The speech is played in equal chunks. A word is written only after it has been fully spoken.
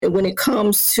And when it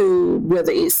comes to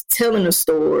whether it's telling a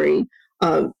story,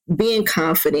 being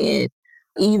confident,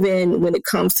 even when it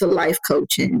comes to life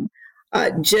coaching,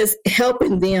 just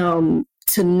helping them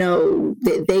to know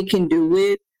that they can do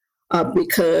it,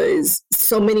 because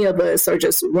so many of us are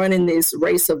just running this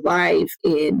race of life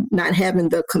and not having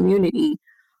the community,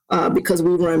 because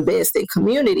we run best in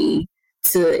community,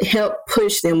 to help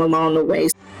push them along the way.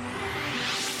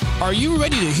 Are you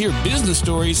ready to hear business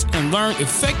stories and learn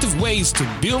effective ways to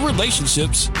build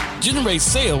relationships, generate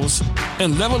sales,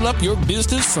 and level up your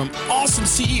business from awesome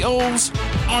CEOs,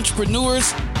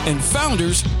 entrepreneurs, and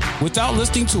founders without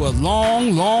listening to a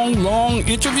long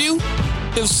interview?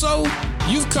 If so,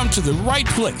 you've come to the right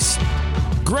place.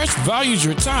 Gresh values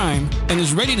your time and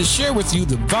is ready to share with you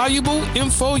the valuable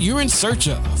info you're in search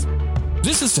of.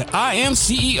 This is the I Am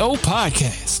CEO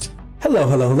podcast.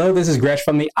 Hello. This is Gresh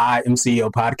from the I Am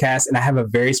CEO podcast, and I have a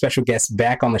very special guest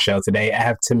back on the show today. I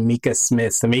have Tamika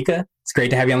Smith. Tamika, it's great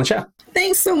to have you on the show.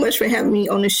 Thanks so much for having me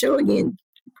on the show again,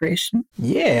 Gresh.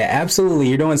 Yeah, absolutely.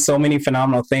 You're doing so many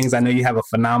phenomenal things. I know you have a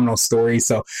phenomenal story,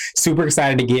 so super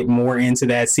excited to get more into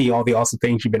that, see all the awesome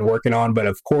things you've been working on. But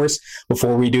of course,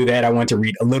 before we do that, I want to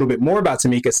read a little bit more about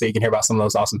Tamika so you can hear about some of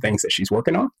those awesome things that she's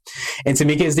working on. And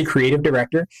Tamika is the creative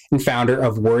director and founder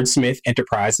of Wordsmith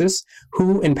Enterprises,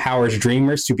 who empowers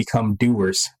dreamers to become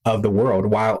doers of the world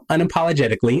while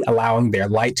unapologetically allowing their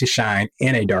light to shine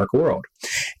in a dark world.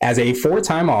 As a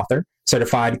 4-time author,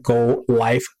 certified goal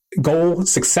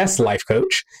success life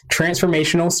coach,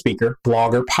 transformational speaker,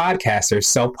 blogger, podcaster,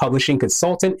 self-publishing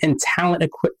consultant, and talent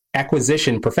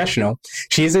acquisition professional,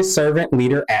 she is a servant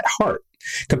leader at heart.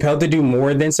 Compelled to do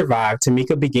more than survive,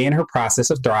 Tamika began her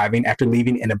process of thriving after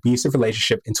leaving an abusive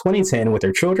relationship in 2010 with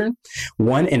her children,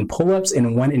 one in pull-ups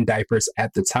and one in diapers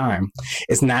at the time.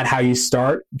 It's not how you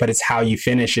start, but it's how you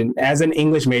finish. And as an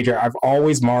English major, I've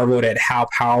always marveled at how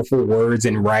powerful words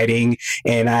and writing,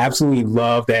 and I absolutely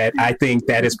love that. I think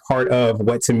that is part of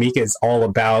what Tamika is all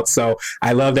about. So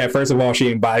I love that, first of all,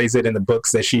 she embodies it in the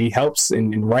books that she helps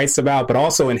and writes about, but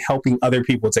also in helping other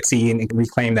people to see and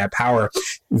reclaim that power.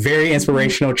 Very inspirational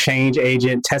change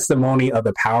agent, testimony of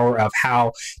the power of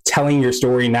how telling your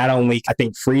story not only, I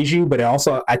think, frees you, but it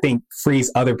also, I think,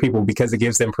 frees other people because it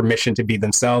gives them permission to be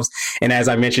themselves. And as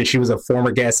I mentioned, she was a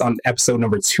former guest on episode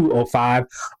number 205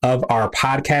 of our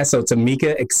podcast. So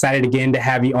Tamika, excited again to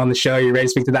have you on the show. Are you ready to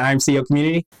speak to the IMCO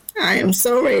community? I am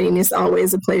so ready, and it's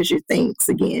always a pleasure. Thanks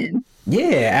again.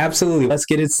 Yeah, absolutely. Let's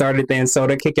get it started then. So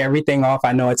to kick everything off,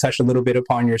 I know I touched a little bit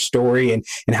upon your story and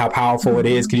how powerful it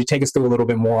is. Could you take us through a little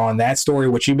bit more on that story,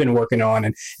 what you've been working on,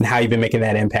 and how you've been making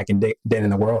that impact and dent in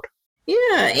the world?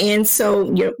 Yeah, and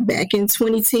so back in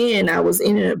 2010, I was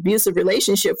in an abusive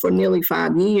relationship for nearly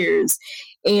 5 years.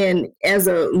 And as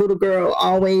a little girl,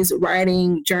 always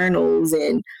writing journals.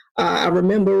 And I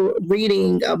remember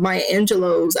reading Maya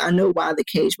Angelou's I Know Why the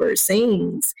Caged Bird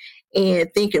Sings,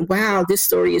 and thinking, wow, this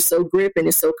story is so gripping,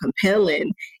 it's so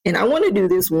compelling, and I want to do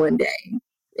this one day.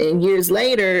 And years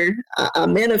later, I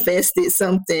manifested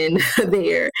something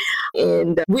there,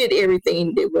 and with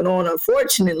everything that went on,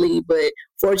 unfortunately, but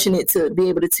fortunate to be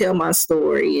able to tell my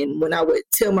story. And when I would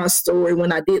tell my story,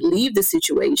 when I did leave the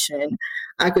situation,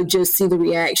 I could just see the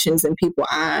reactions in people's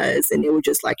eyes, and they were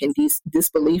just like in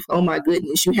disbelief. Oh my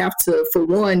goodness, you have to, for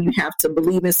one, you have to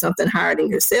believe in something higher than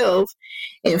yourself.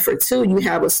 And for two, you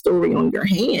have a story on your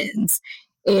hands.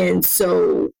 And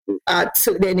so I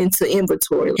took that into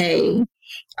inventory. Hey,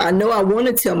 I know I want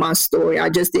to tell my story. I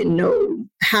just didn't know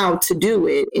how to do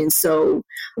it. And so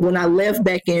when I left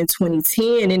back in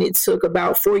 2010, and it took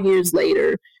about 4 years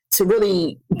later to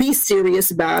really be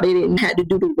serious about it, and had to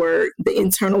do the work, the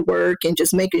internal work, and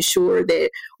just making sure that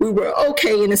we were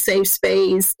okay in a safe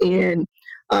space, and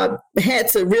had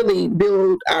to really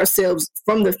build ourselves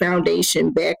from the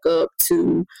foundation back up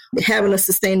to having a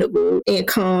sustainable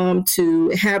income, to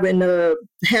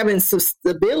having some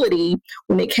stability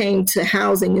when it came to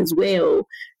housing as well.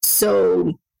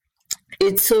 So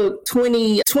it took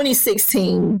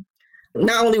 2016.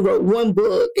 Not only wrote one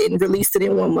book and released it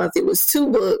in 1 month, it was 2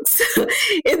 books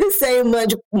in the same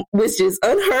month, which is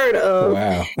unheard of.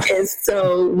 Wow. And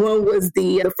so one was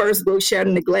the first book,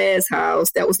 Shattering the Glass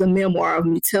House. That was the memoir of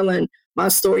me telling my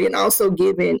story, and also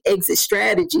giving exit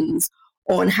strategies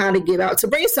on how to get out, to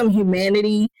bring some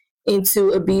humanity into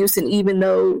abuse. And even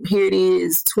though here it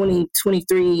is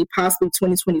 2023, possibly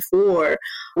 2024,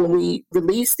 when we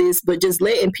release this, but just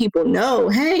letting people know,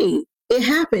 hey, it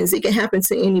happens. It can happen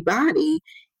to anybody.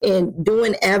 And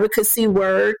doing advocacy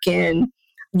work, and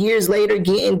years later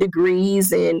getting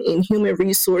degrees in human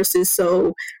resources.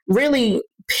 So really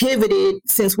pivoted,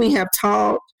 since we have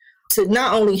talked, to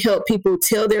not only help people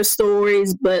tell their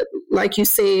stories, but like you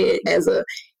said, as a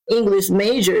English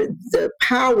major, the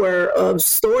power of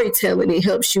storytelling, it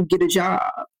helps you get a job.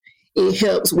 It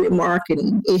helps with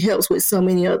marketing. It helps with so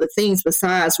many other things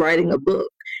besides writing a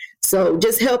book. So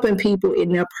just helping people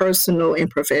in their personal and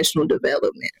professional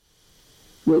development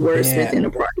with Wordsmith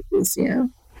Enterprises. Yeah.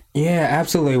 Yeah,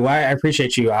 absolutely. Well, I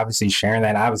appreciate you obviously sharing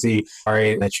that. Obviously,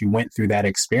 sorry that you went through that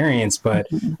experience, but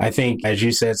I think, as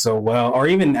you said so well, or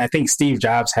even I think Steve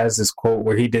Jobs has this quote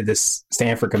where he did this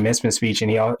Stanford commencement speech,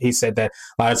 and he said that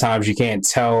a lot of times you can't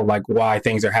tell like why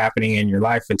things are happening in your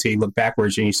life until you look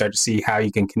backwards and you start to see how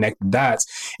you can connect the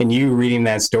dots. And you reading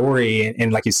that story,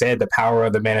 and like you said, the power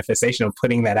of the manifestation of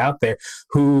putting that out there,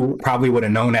 who probably would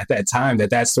have known at that time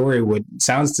that story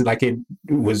sounds like it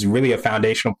was really a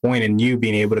foundational point in you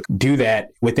being able to do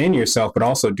that within yourself, but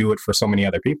also do it for so many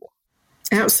other people.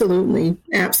 Absolutely.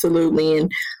 Absolutely.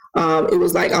 And it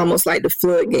was like almost like the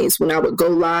floodgates when I would go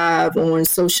live on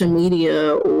social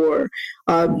media or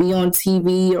be on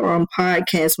TV or on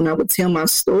podcasts. When I would tell my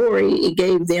story, it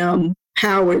gave them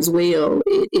power as well.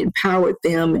 It empowered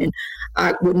them. And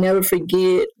I would never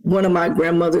forget, one of my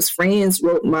grandmother's friends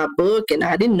wrote my book, and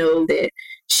I didn't know that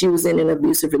she was in an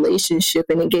abusive relationship,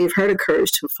 and it gave her the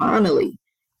courage to finally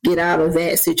get out of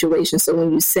that situation. So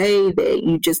when you say that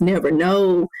you just never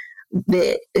know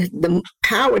that the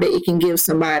power that it can give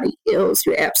somebody else,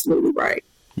 you're absolutely right.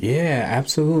 Yeah,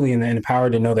 absolutely. And the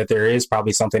power to know that there is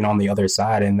probably something on the other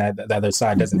side, and that the other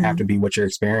side doesn't have to be what you're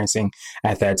experiencing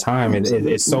at that time.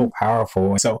 It's so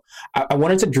powerful. So I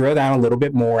wanted to drill down a little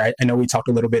bit more. I know we talked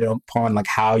a little bit upon like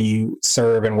how you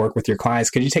serve and work with your clients.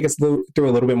 Could you take us through a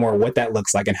little bit more what that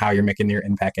looks like and how you're making your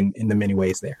impact in the many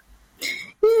ways there?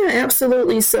 Yeah,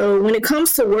 absolutely. So when it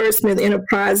comes to Wordsmith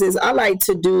Enterprises, I like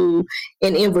to do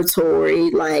an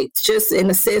inventory, like just an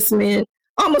assessment,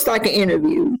 almost like an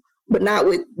interview, but not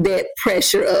with that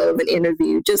pressure of an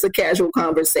interview, just a casual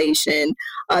conversation,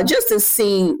 just to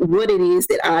see what it is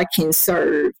that I can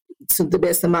serve to the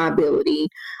best of my ability.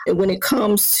 And when it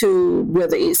comes to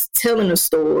whether it's telling a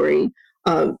story,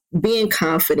 being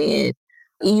confident,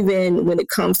 even when it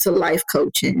comes to life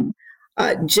coaching,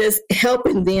 just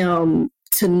helping them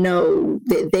to know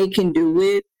that they can do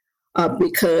it,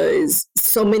 because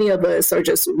so many of us are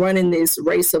just running this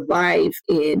race of life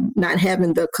and not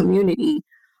having the community,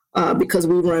 because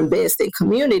we run best in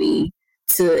community,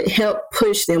 to help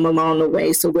push them along the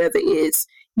way. So whether it's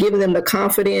giving them the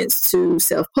confidence to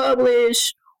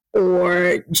self-publish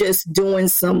or just doing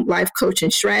some life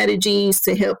coaching strategies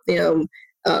to help them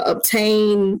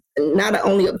not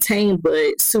only obtain,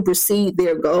 but supersede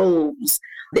their goals.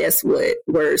 That's what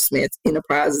Wordsmith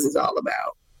Enterprises is all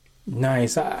about.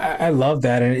 Nice. I love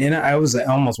that. And I was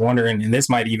almost wondering, and this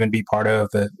might even be part of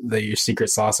your secret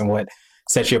sauce and what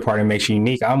sets you apart and makes you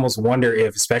unique. I almost wonder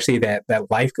if, especially that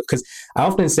life, because I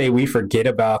often say we forget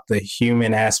about the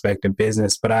human aspect of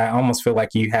business, but I almost feel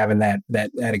like you having that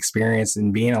experience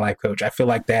in being a life coach, I feel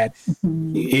like that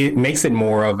it makes it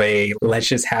more of a, let's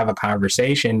just have a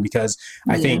conversation, because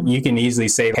I think you can easily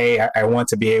say, hey, I want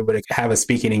to be able to have a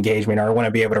speaking engagement, or I want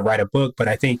to be able to write a book. But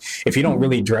I think if you don't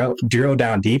really drill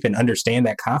down deep and understand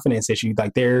that confidence issue,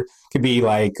 like there could be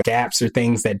like gaps or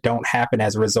things that don't happen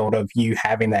as a result of you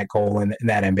having that goal and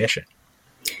that ambition.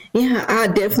 Yeah, I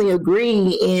definitely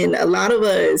agree. And a lot of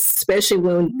us, especially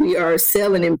when we are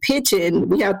selling and pitching,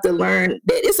 we have to learn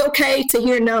that it's okay to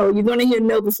hear no. You're going to hear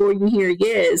no before you hear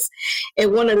yes.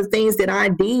 And one of the things that I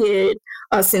did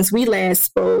since we last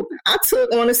spoke, I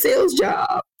took on a sales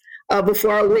job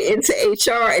before I went into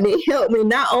HR. And it helped me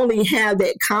not only have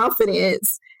that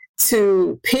confidence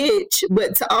to pitch,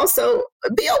 but to also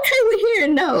be okay with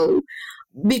hearing no.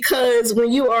 Because when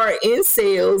you are in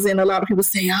sales, and a lot of people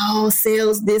say, oh,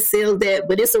 sales this, sales that,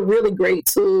 but it's a really great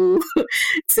tool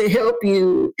to help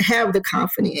you have the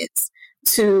confidence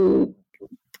to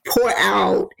pour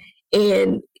out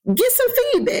and get some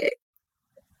feedback.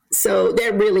 So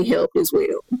that really helped as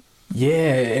well.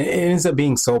 Yeah, it ends up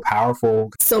being so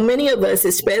powerful. So many of us,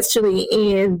 especially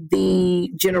in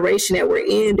the generation that we're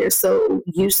in, they're so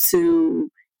used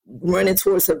to running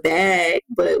towards a bag,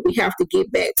 but we have to get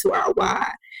back to our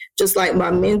why. Just like my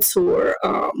mentor,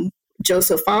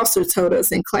 Joseph Foster, told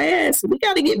us in class, we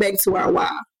got to get back to our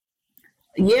why.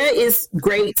 Yeah, it's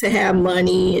great to have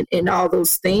money and all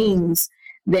those things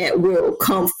that will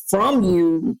come from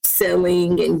you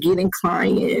selling and getting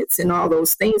clients and all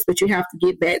those things, but you have to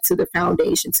get back to the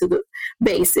foundation, to the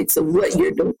basics of what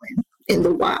you're doing and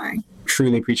the why.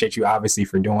 Truly appreciate you, obviously,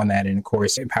 for doing that, and of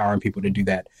course empowering people to do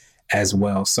that as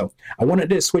well. So I wanted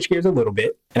to switch gears a little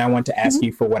bit, and I want to ask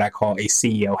you for what I call a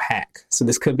CEO hack. So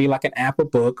this could be like an app, a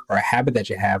book, or a habit that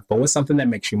you have, but what's something that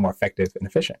makes you more effective and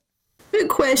efficient? good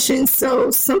question.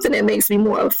 So something that makes me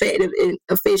more effective and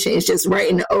efficient is just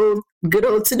writing the good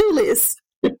old to-do list.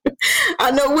 I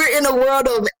know we're in a world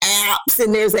of apps,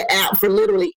 and there's an app for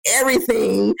literally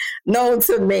everything known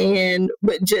to man,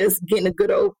 but just getting a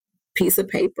good old piece of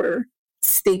paper,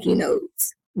 sticky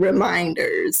notes,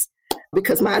 reminders,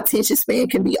 because my attention span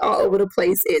can be all over the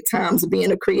place at times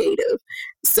being a creative.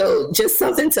 So just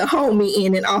something to hold me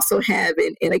in, and also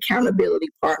having an accountability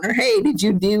partner. Hey, did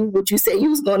you do what you said you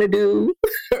was going to do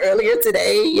earlier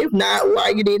today? If not, why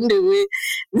you didn't do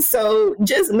it? So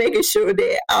just making sure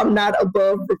that I'm not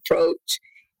above reproach,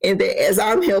 and that as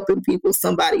I'm helping people,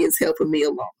 somebody is helping me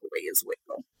along the way as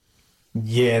well.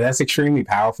 Yeah, that's extremely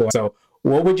powerful. So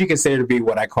what would you consider to be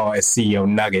what I call a CEO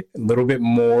nugget? A little bit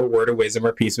more word of wisdom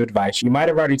or piece of advice. You might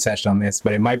have already touched on this,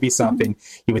 but it might be something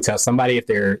you would tell somebody if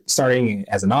they're starting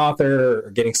as an author or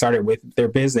getting started with their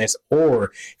business, or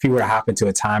if you were to hop into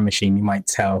a time machine, you might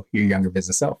tell your younger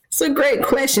business self. It's a great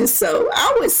question. So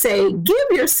I would say give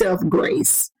yourself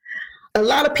grace. A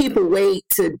lot of people wait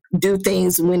to do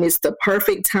things when it's the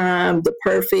perfect time, the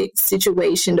perfect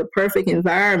situation, the perfect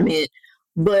environment.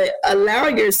 But allow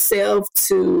yourself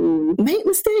to make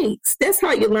mistakes. That's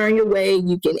how you learn your way.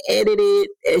 You can edit it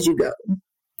as you go,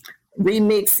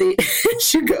 remix it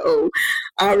as you go.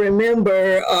 I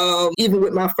remember even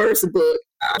with my first book,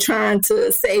 trying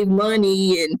to save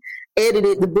money and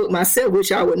edited the book myself,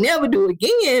 which I would never do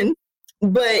again.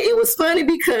 But it was funny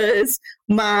because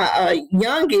my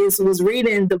youngest was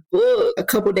reading the book a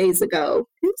couple days ago.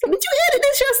 He was like, "Did you edit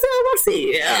this yourself?" I said,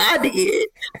 "Yeah, I did."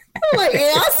 I'm like,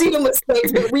 "Yeah, I see the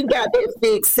mistakes, but we got that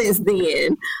fixed since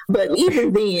then." But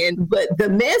even then, the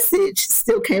message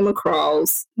still came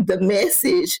across. The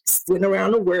message went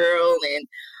around the world, and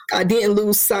I didn't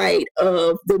lose sight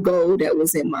of the goal that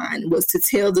was in mind, was to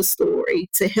tell the story,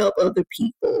 to help other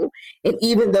people. And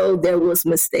even though there was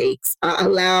mistakes, I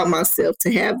allowed myself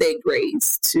to have that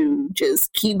grace to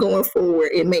just keep going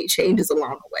forward and make changes along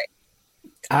the way.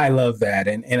 I love that.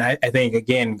 And I think,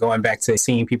 again, going back to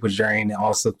seeing people's journey and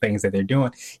also things that they're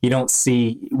doing,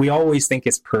 we always think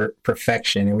it's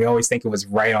perfection, and we always think it was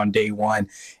right on day one.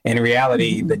 In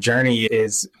reality, the journey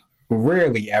is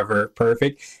rarely ever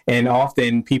perfect. And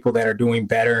often people that are doing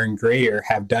better and greater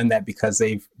have done that because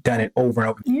they've done it over and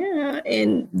over. Yeah.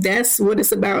 And that's what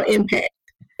it's about, impact.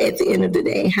 At the end of the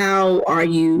day, how are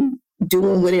you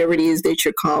doing whatever it is that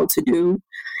you're called to do,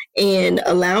 and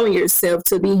allowing yourself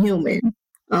to be human?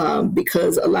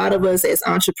 Because a lot of us as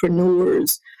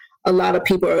entrepreneurs, a lot of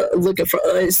people are looking for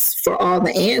us for all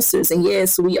the answers. And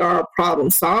yes, we are problem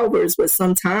solvers, but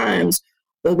sometimes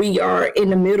when we are in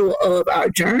the middle of our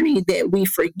journey, that we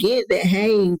forget that,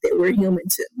 hey, that we're human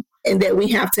too, and that we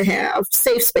have to have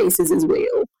safe spaces as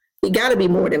well. It got to be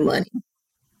more than money.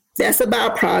 That's a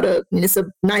byproduct, and it's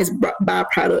a nice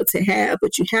byproduct to have,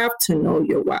 but you have to know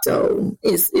your why. So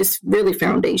it's really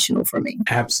foundational for me.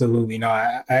 Absolutely. No,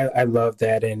 I love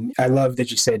that. And I love that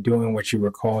you said doing what you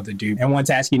were called to do. And I want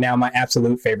to ask you now my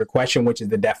absolute favorite question, which is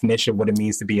the definition of what it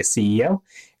means to be a CEO.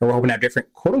 And we're hoping to have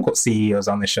different quote unquote CEOs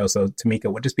on the show. So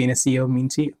Tamika, what does being a CEO mean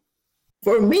to you?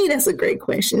 For me, that's a great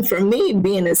question. For me,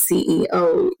 being a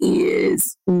CEO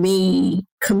is me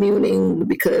communing,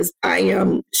 because I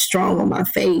am strong on my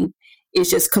faith.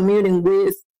 It's just communing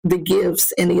with the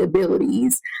gifts and the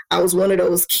abilities. I was one of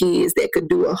those kids that could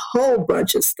do a whole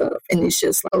bunch of stuff. And it's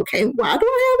just like, okay, why do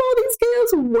I have all these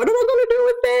skills? What am I going to do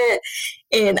with that?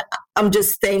 And I'm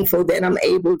just thankful that I'm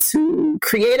able to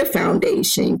create a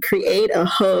foundation, create a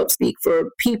hub, speak for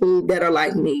people that are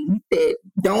like me, that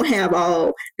don't have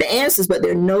all the answers, but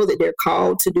they know that they're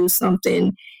called to do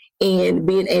something, and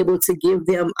being able to give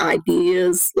them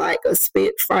ideas like a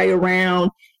Spitfire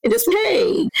round, and just,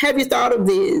 hey, have you thought of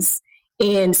this?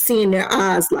 And seeing their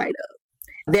eyes light up.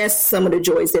 That's some of the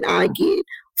joys that I get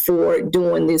for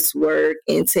doing this work,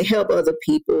 and to help other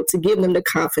people, to give them the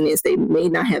confidence they may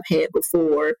not have had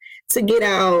before, to get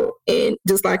out and,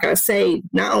 just like I say,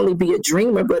 not only be a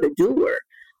dreamer, but a doer.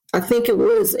 I think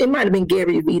it might have been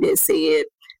Gary Vee that said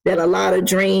that a lot of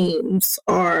dreams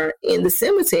are in the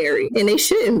cemetery, and they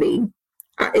shouldn't be.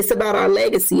 It's about our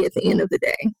legacy at the end of the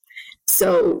day.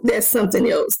 So that's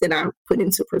something else that I put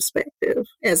into perspective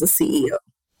as a CEO.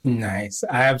 Nice.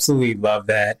 I absolutely love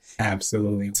that.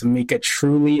 Absolutely. Tamika,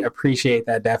 truly appreciate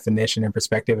that definition and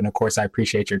perspective. And of course, I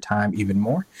appreciate your time even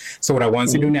more. So what I want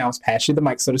to do now is pass you the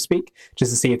mic, so to speak,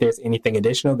 just to see if there's anything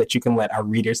additional that you can let our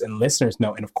readers and listeners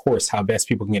know. And of course, how best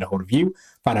people can get a hold of you,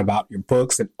 find out about your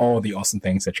books and all the awesome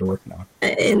things that you're working on.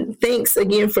 And thanks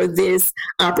again for this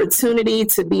opportunity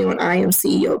to be on I Am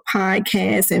CEO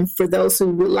podcast. And for those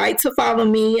who would like to follow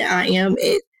me, I am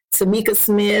at Tamika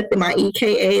Smith, my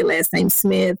EKA, last name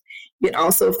Smith. You can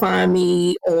also find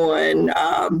me on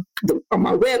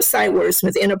my website,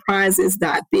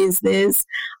 wordsmithenterprises.business.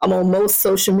 I'm on most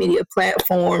social media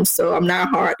platforms, so I'm not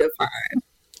hard to find.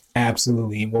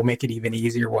 Absolutely. We'll make it even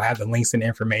easier. We'll have the links and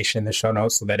information in the show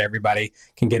notes so that everybody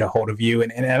can get a hold of you.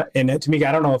 And Tamika,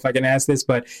 I don't know if I can ask this,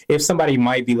 but if somebody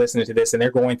might be listening to this and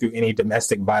they're going through any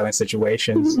domestic violence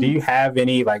situations, do you have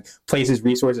any like places,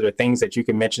 resources, or things that you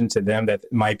can mention to them that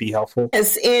might be helpful?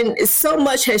 As in, so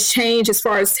much has changed as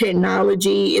far as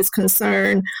technology is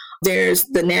concerned. There's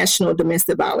the National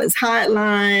Domestic Violence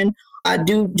Hotline. I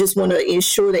do just want to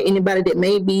ensure that anybody that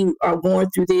may be going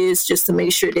through this, just to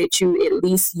make sure that you at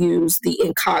least use the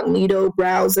incognito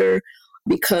browser,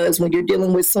 because when you're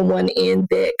dealing with someone in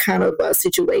that kind of a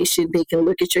situation, they can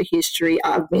look at your history.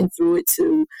 I've been through it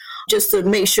too, just to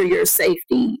make sure your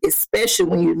safety, especially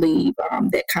when you leave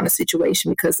that kind of situation,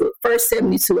 because the first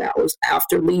 72 hours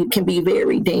after leave can be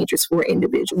very dangerous for an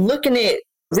individual. Looking at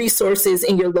resources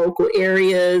in your local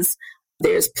areas,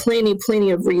 there's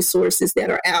plenty of resources that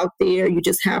are out there. You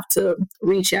just have to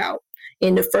reach out.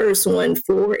 And the first one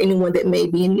for anyone that may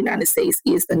be in the United States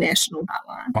is the National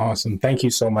Hotline. Awesome. Thank you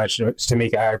so much,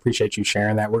 Tamika. I appreciate you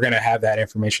sharing that. We're going to have that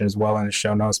information as well in the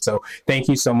show notes. So thank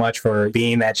you so much for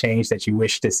being that change that you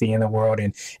wish to see in the world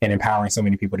and empowering so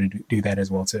many people to do that as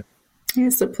well, too.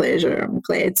 It's a pleasure. I'm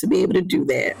glad to be able to do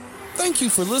that. Thank you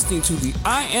for listening to the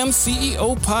I Am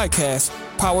CEO podcast,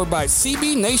 powered by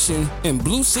CB Nation and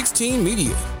Blue 16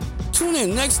 Media. Tune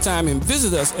in next time and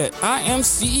visit us at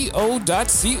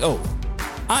IamCEO.co.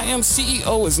 I Am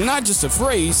CEO is not just a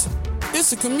phrase,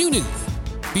 it's a community.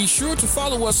 Be sure to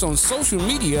follow us on social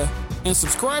media and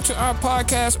subscribe to our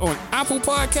podcast on Apple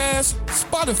Podcasts,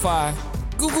 Spotify,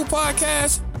 Google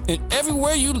Podcasts, and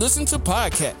everywhere you listen to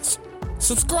podcasts.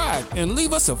 Subscribe and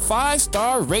leave us a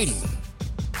 5-star rating.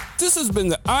 This has been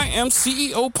the I Am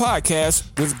CEO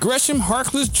podcast with Gresham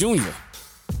Harkless Jr.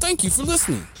 Thank you for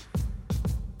listening.